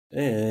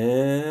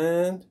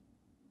And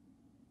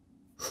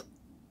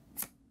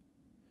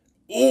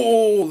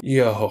oh,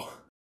 yo.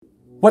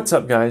 What's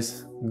up,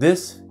 guys?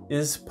 This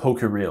is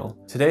Poker Reel.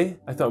 Today,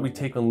 I thought we'd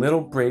take a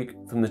little break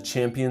from the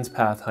Champions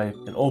Path hype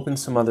and open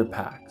some other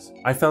packs.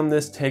 I found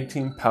this Tag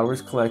Team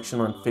Powers collection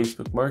on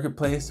Facebook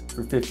Marketplace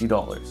for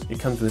 $50. It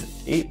comes with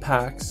 8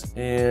 packs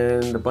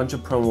and a bunch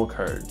of promo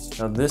cards.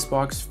 Now this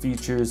box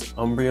features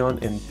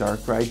Umbreon and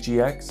Darkrai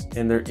GX,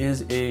 and there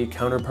is a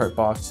counterpart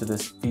box to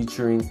this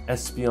featuring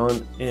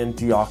Espeon and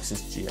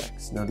Deoxys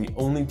GX. Now the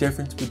only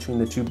difference between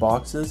the two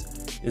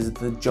boxes is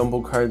the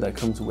jumbo card that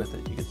comes with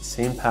it. You get the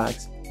same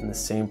packs and the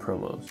same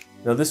promos.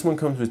 Now this one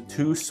comes with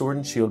 2 Sword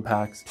and Shield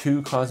packs,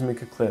 2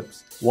 Cosmic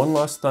Eclipse, 1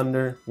 Lost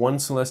Thunder, 1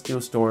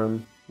 Celestial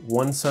Storm,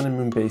 1 Sun and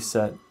Moon base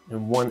set,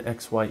 and 1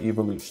 XY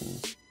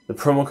Evolutions. The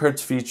promo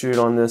cards featured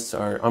on this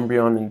are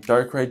Umbreon and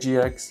Darkrai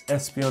GX,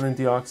 Espeon and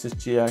Deoxys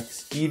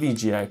GX, Eevee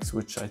GX,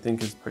 which I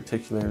think is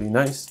particularly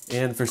nice,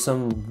 and for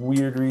some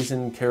weird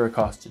reason,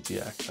 Caracosta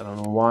GX. I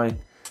don't know why. I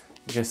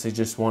guess they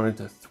just wanted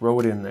to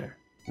throw it in there.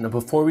 Now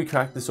before we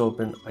crack this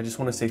open, I just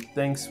want to say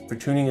thanks for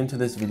tuning into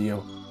this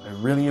video. I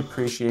really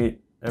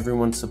appreciate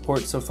everyone's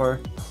support so far.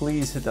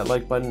 Please hit that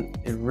like button,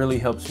 it really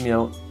helps me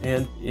out.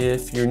 And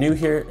if you're new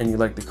here and you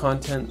like the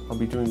content, I'll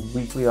be doing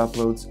weekly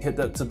uploads. Hit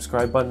that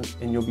subscribe button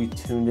and you'll be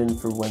tuned in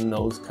for when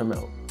those come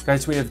out.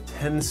 Guys, we have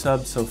 10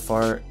 subs so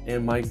far,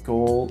 and my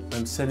goal,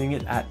 I'm setting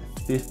it at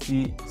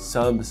 50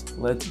 subs.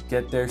 Let's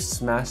get there.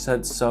 Smash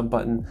that sub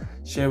button,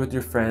 share with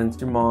your friends,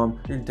 your mom,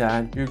 your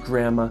dad, your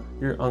grandma,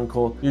 your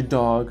uncle, your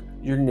dog,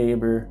 your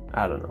neighbor.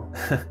 I don't know.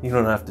 You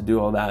don't have to do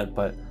all that,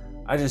 but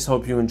I just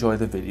hope you enjoy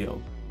the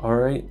video. All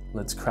right,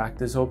 let's crack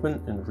this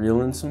open and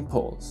reel in some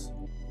pulls.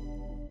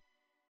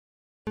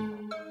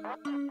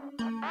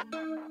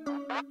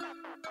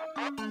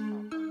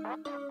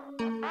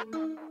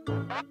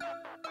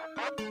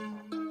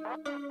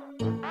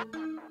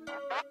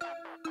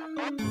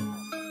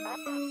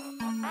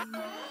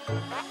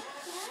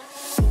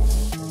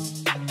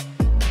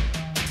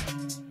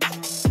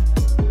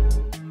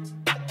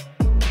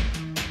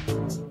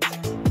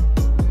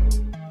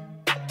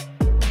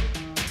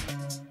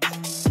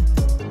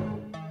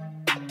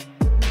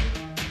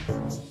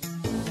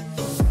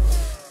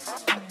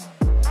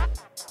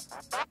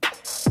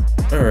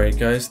 Alright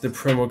guys, the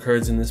promo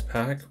cards in this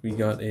pack, we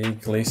got a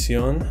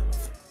Glaceon,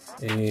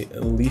 a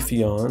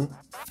Leafeon,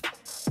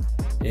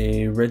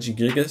 a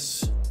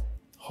Regigigas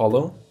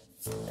Holo,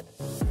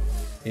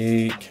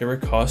 a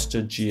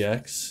Caracosta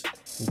GX, I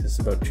think this is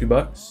about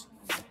 $2,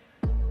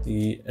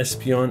 the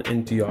Espeon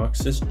and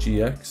Deoxys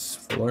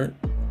GX full art,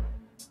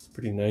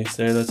 pretty nice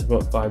there, that's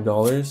about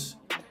 $5,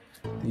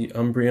 the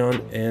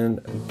Umbreon and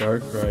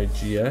Darkrai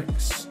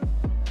GX,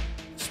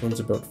 this one's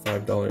about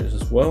 $5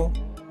 as well,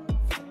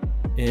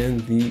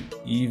 and the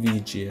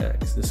Eevee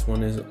GX. This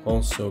one is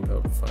also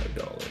about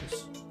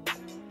 $5.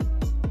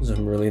 Those are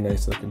some really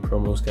nice looking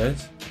promos,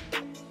 guys.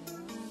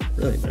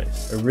 Really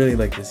nice. I really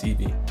like this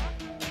Eevee.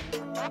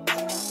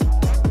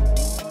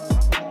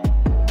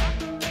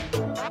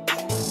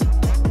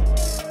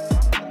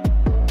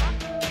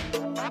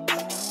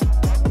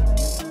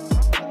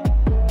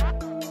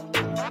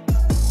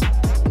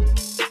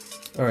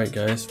 Alright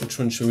guys, which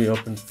one should we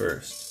open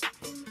first?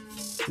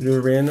 Should we do a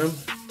random?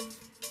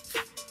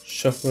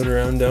 Shuffle it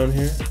around down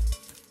here.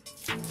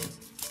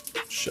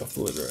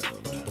 Shuffle it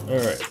around.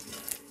 Alright.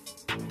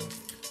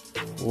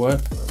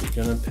 What are we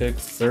gonna pick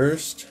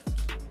first?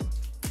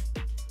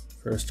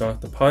 First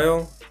off the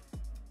pile,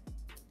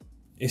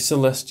 a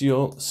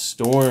Celestial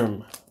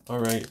Storm.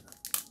 Alright.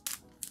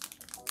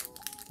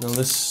 Now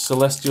this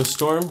Celestial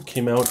Storm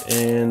came out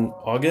in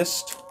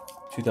August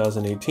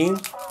 2018.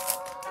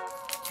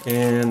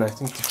 And I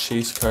think the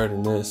chase card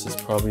in this is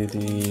probably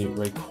the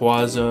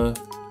Rayquaza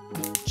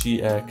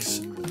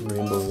GX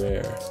Rainbow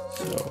Rare.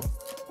 So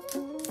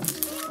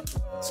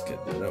let's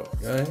get that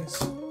out,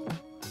 guys.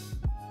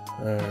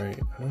 Alright,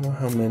 I don't know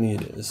how many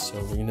it is, so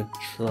we're gonna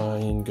try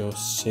and go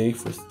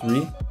safe with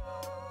 3.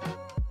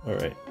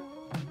 Alright.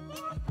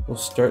 We'll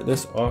start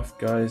this off,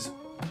 guys,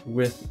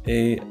 with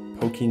a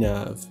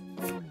Pokénav,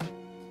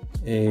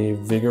 a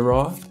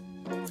Vigoroth,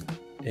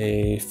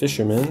 a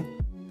Fisherman,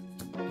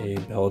 a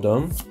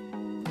Beldum,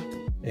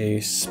 a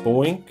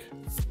Spoink,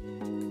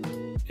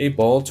 a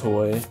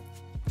Baltoy,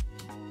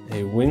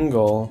 a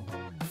Wingull,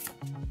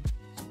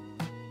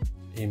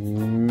 a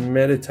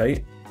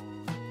Meditite,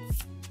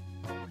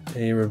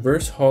 a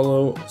Reverse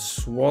Holo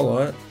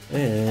Swalot,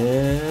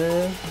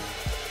 and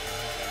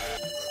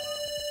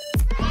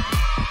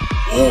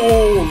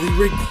oh, the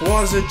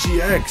Rayquaza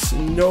GX!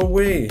 No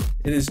way!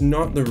 It is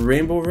not the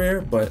Rainbow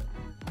Rare, but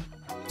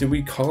did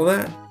we call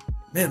that?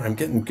 Man, I'm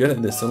getting good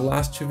at this. The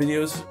last 2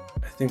 videos,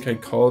 I think I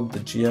called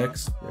the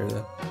GX, or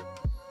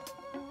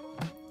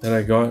that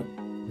I got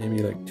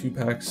maybe like 2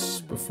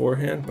 packs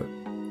beforehand, but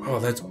oh,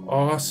 that's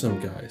awesome,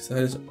 guys.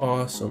 That is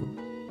awesome.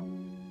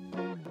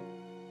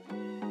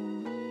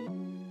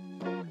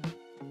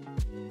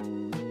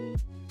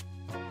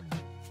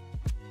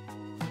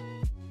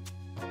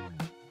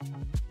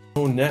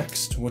 Oh,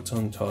 next, what's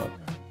on top?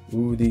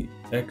 Ooh, the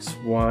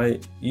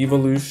XY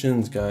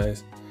evolutions,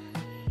 guys.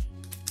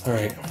 All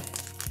right.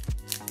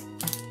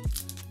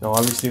 Now,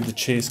 obviously, the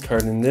chase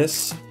card in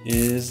this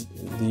is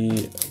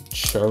the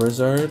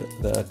Charizard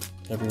that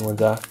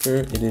everyone's after.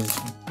 It is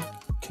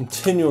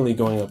continually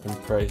going up in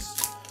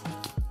price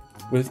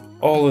with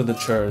all of the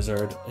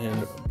Charizard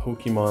and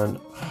Pokemon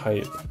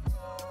hype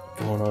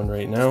going on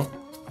right now.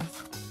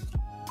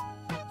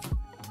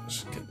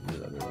 Let's get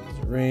the other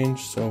ones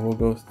arranged. So we'll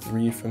go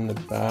 3 from the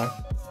back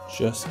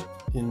just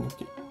in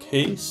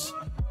case.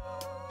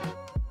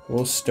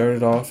 We'll start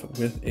it off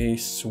with a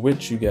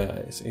switch, you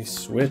guys. A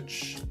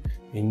switch,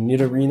 a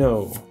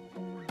Nidorino,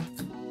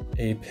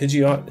 a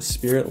Pidgeot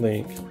Spirit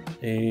Link,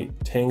 a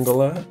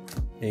Tangela,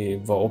 a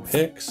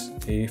Vulpix,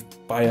 a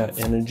Fire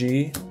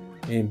Energy,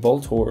 a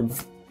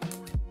Voltorb,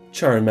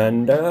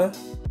 Charmander,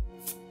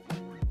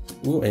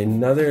 ooh,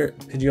 another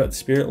Pidgeot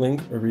Spirit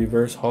Link, a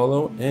Reverse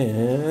Holo,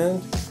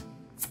 and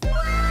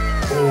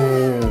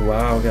oh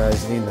wow,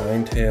 guys, a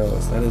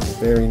Ninetales. That is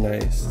very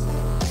nice.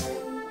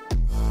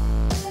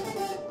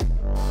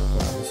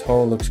 Wow, this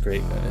holo looks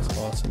great, guys.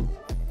 Awesome.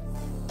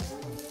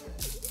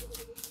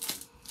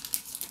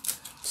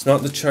 It's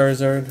not the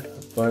Charizard,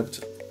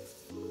 but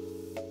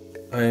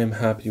I am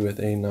happy with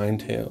a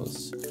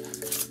Ninetales.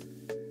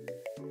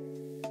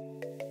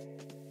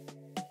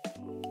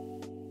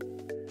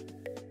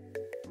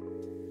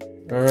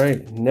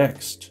 Alright,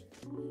 next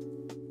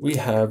we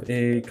have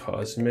a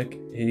Cosmic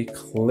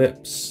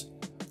Eclipse.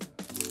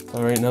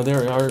 Alright, now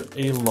there are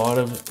a lot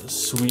of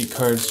sweet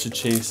cards to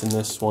chase in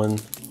this one.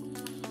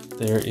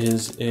 There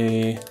is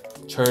a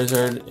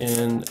Charizard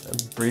and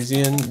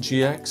Umbreon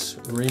GX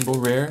Rainbow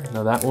Rare.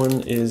 Now that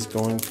one is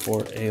going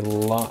for a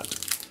lot.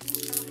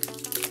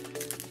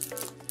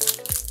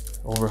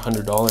 Over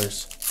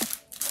 $100.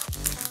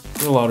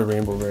 There's a lot of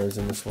Rainbow Rares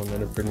in this one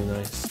that are pretty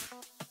nice.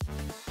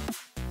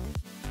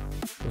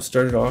 We'll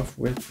start it off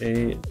with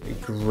a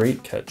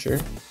Great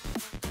Catcher,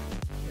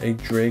 a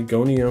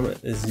Dragonium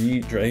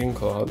Z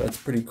Dragonclaw, that's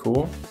pretty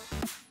cool,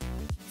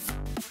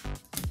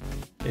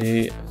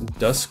 a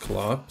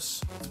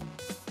Dusclops,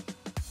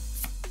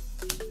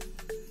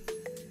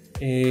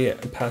 a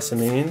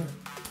Passamane,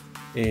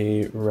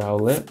 a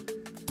Rowlet,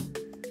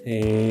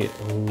 a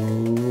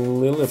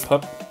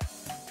Lillipup,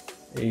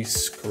 a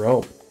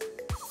Skrelp,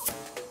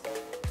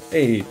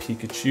 a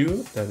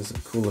Pikachu, that is a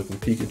cool looking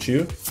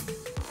Pikachu,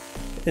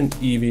 an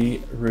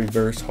Eevee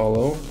Reverse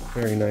Holo,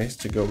 very nice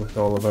to go with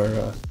all of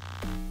our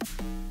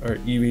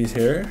Eevees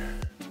here.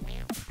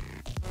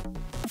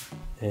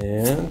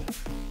 And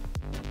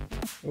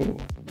ooh,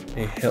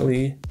 a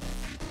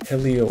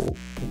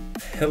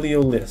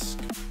Heliolisk.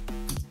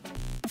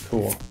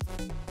 Cool.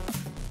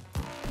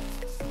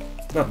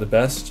 Not the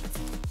best.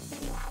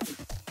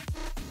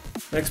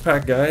 Next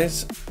pack,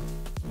 guys,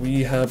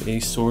 we have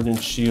a Sword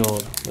and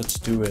Shield. Let's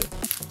do it.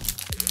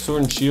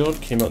 Sword and Shield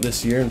came out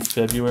this year in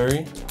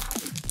February.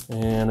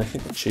 And I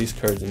think the chase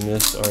cards in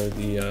this are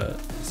the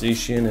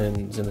Zacian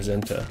and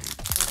Zamazenta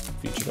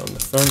featured on the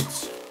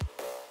front.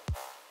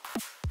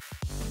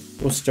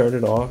 We'll start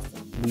it off,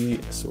 the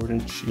Sword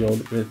and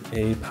Shield, with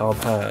a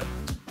Palpat,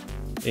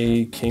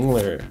 a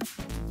Kingler,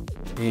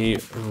 a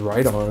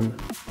Rhydon,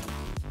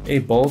 a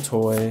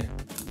Baltoy,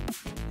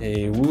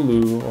 a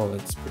Wooloo, oh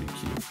that's pretty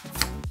cute,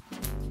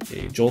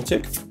 a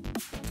Joltik,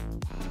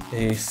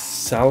 a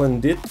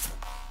Salandit,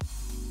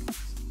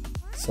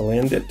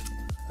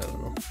 I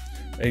don't know,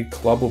 a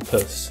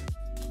Clobbopus,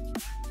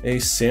 a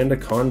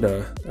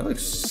Sandaconda, that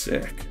looks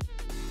sick,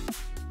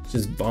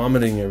 just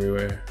vomiting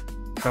everywhere,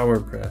 Power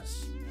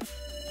Press.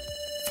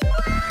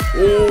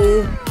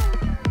 Oh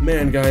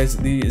man, guys,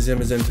 the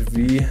Zamazenta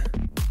V,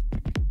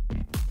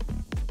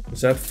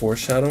 was that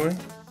foreshadowing?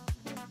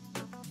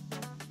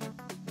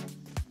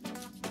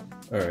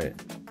 Alright,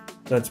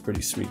 that's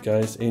pretty sweet,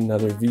 guys.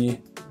 Another V,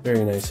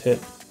 very nice hit.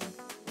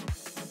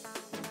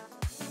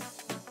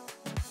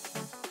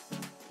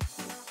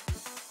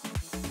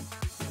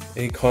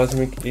 A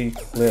Cosmic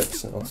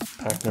Eclipse,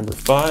 pack number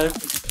 5.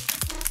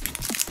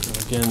 And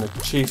again, the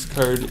chase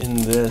card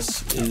in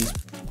this is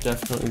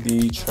definitely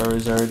the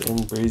Charizard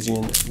and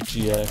Umbreon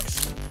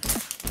GX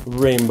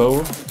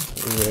Rainbow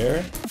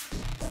Rare.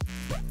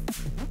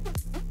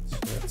 So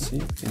let's see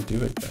if we can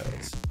do it,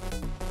 guys.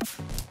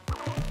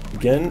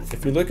 Again,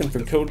 if you're looking for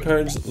code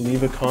cards,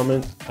 leave a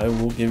comment. I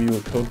will give you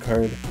a code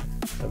card.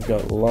 I've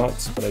got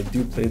lots, but I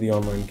do play the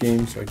online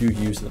game, so I do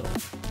use them.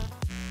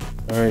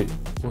 Alright,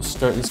 we'll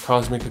start this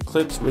Cosmic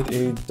Eclipse with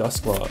a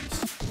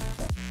Dusclops,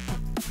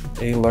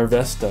 a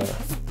Larvesta,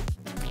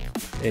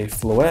 a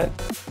Floette,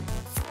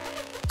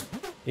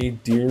 a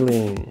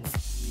Deerling,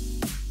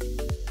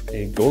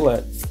 a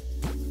Golett,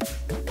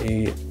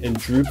 a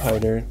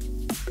Drupiter,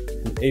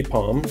 an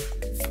Apom,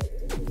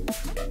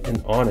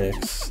 an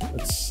Onyx,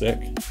 that's sick,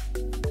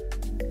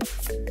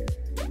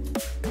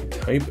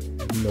 Type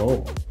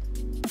No,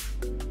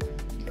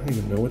 I don't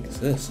even know what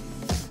this is,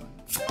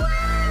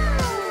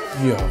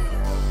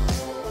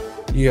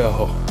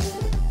 Yo,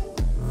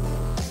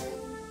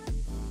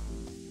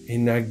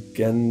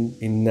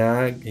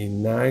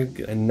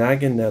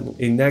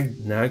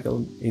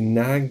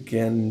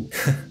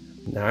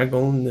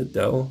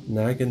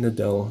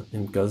 Naganadel,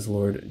 and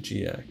Guzzlord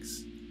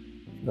GX.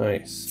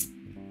 Nice.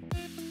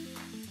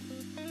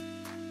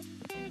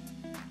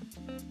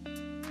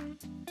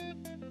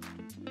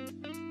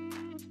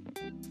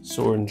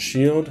 Sword and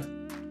Shield,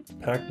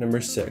 pack number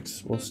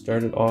 6. We'll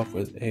start it off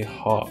with a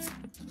Hop,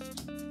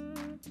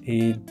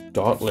 a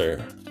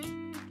Dottler,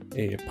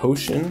 a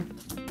Potion,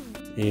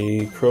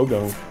 a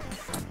Krogunk,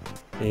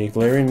 a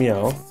Glaring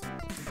Meowth,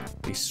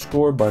 a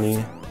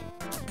Scorbunny,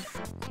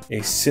 a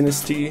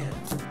Sinistea,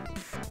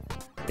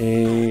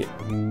 a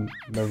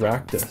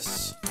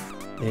Maractus,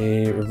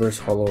 a Reverse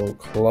Hollow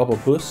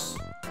Clobbopus,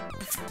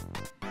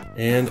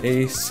 and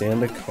a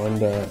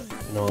Sandaconda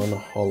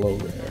non-hollow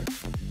rare.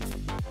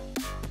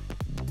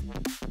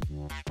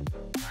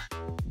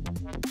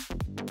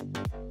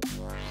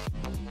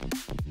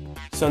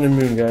 Sun and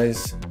Moon,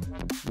 guys.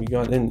 We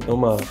got an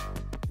Ilma. Is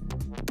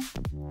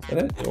that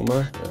it?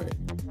 Ilma? Alright.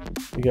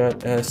 We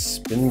got a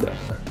Spinda.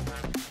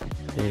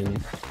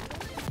 In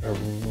a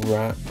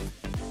rat.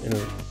 In a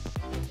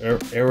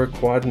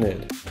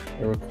Araquanid.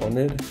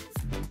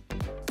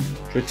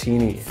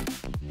 Dratini.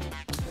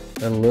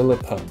 A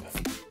Lillipup.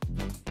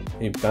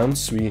 A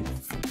Bounsweet.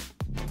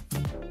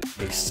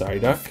 A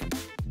Psyduck.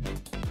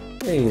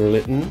 A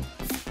Litten.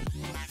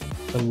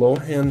 A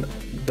Lohan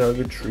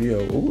Dugtrio.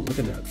 Ooh, look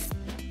at that.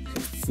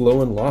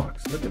 Flowing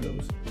locks. Look at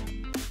those.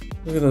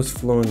 Look at those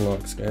flowing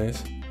locks,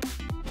 guys.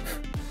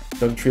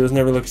 Dugtrios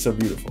never look so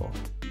beautiful.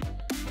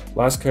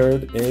 Last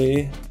card,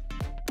 a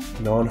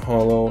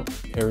non-hollow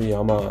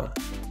Hariyama.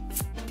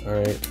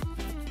 Alright.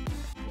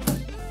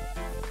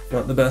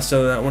 Not the best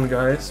out of that one,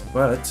 guys,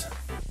 but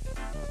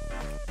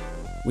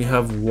we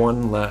have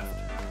one left.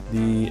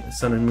 The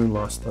Sun and Moon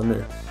Lost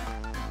Thunder.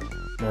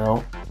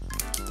 Now,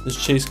 this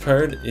chase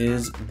card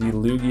is the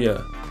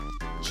Lugia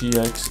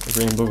GX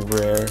Rainbow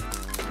Rare.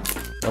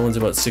 That one's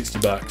about 60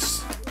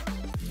 bucks.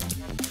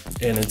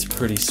 And it's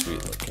pretty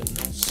sweet looking.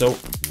 So,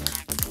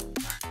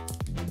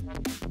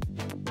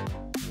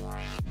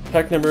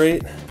 pack number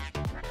 8.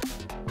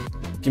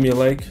 Give me a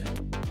like,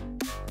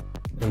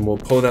 and we'll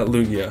pull that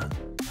Lugia.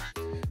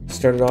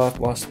 Started off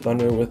Lost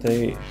Thunder with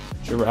a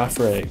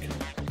Giraffrag,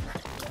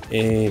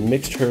 a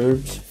Mixed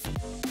Herbs,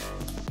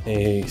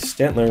 a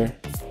Stantler,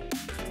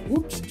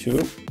 two,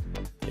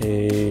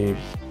 a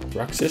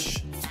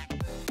Bruxish,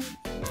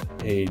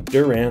 a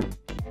Durant,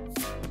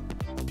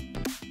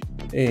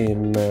 a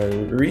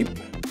Mareep,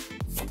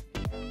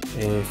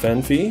 a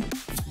Fanfi,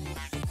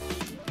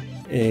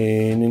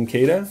 a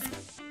Nincada,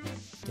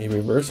 a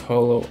Reverse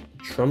Hollow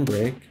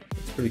Trumbreak,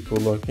 it's pretty cool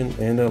looking,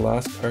 and a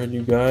last card,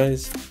 you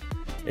guys,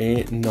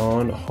 a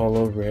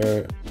non-hollow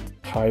rare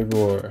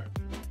Pyroar.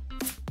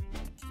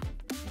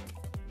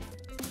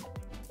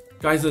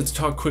 Guys, let's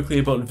talk quickly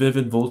about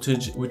Vivid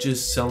Voltage, which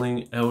is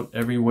selling out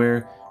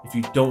everywhere. If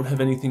you don't have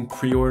anything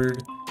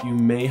pre-ordered, you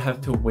may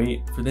have to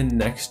wait for the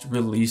next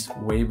released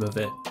wave of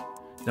it.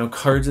 Now,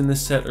 cards in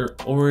this set are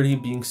already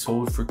being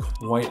sold for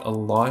quite a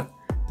lot.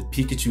 The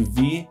Pikachu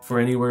V for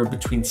anywhere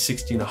between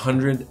 60 and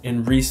 100,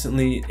 and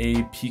recently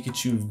a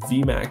Pikachu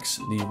VMAX,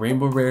 the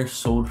Rainbow Rare,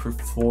 sold for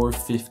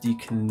 450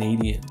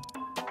 Canadian.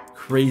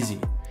 Crazy.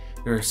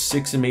 There are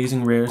 6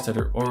 amazing rares that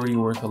are already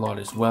worth a lot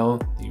as well.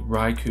 The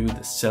Raikou,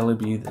 the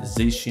Celebi, the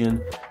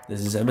Zacian, the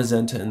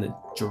Zamazenta, and the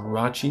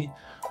Jirachi,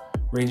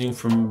 ranging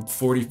from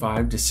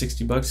 45 to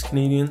 60 bucks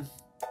Canadian.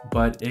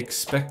 But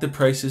expect the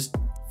prices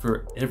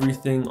for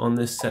everything on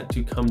this set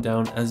to come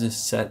down as this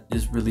set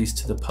is released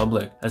to the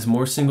public. As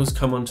more singles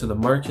come onto the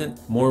market,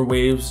 more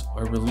waves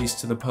are released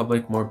to the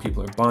public, more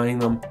people are buying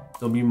them,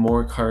 there'll be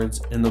more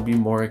cards and they'll be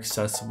more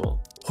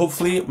accessible.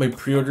 Hopefully my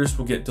pre-orders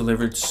will get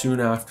delivered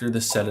soon after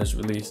the set is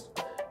released,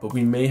 but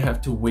we may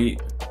have to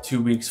wait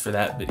 2 weeks for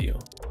that video.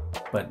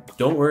 But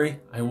don't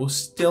worry, I will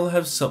still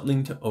have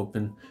something to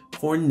open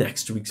for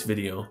next week's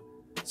video.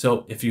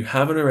 So if you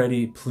haven't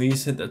already,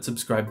 please hit that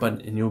subscribe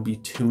button and you'll be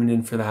tuned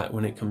in for that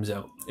when it comes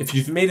out. If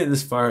you've made it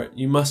this far,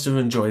 you must have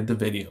enjoyed the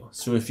video.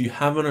 So if you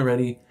haven't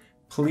already,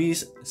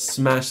 please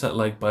smash that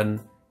like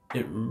button.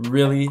 It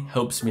really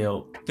helps me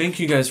out. Thank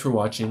you guys for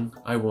watching.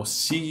 I will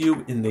see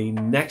you in the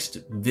next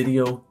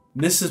video.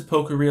 This is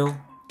PokeReal,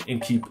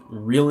 and keep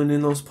reeling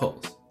in those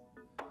pulls.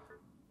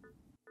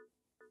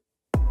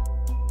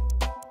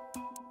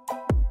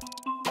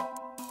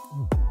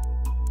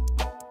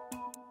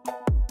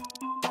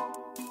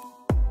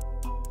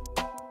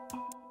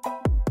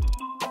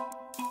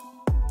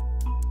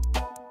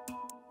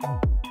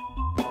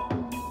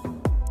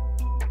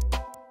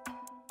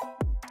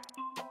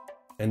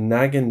 And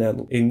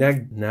Naganadel.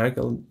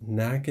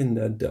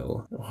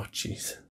 Oh, jeez.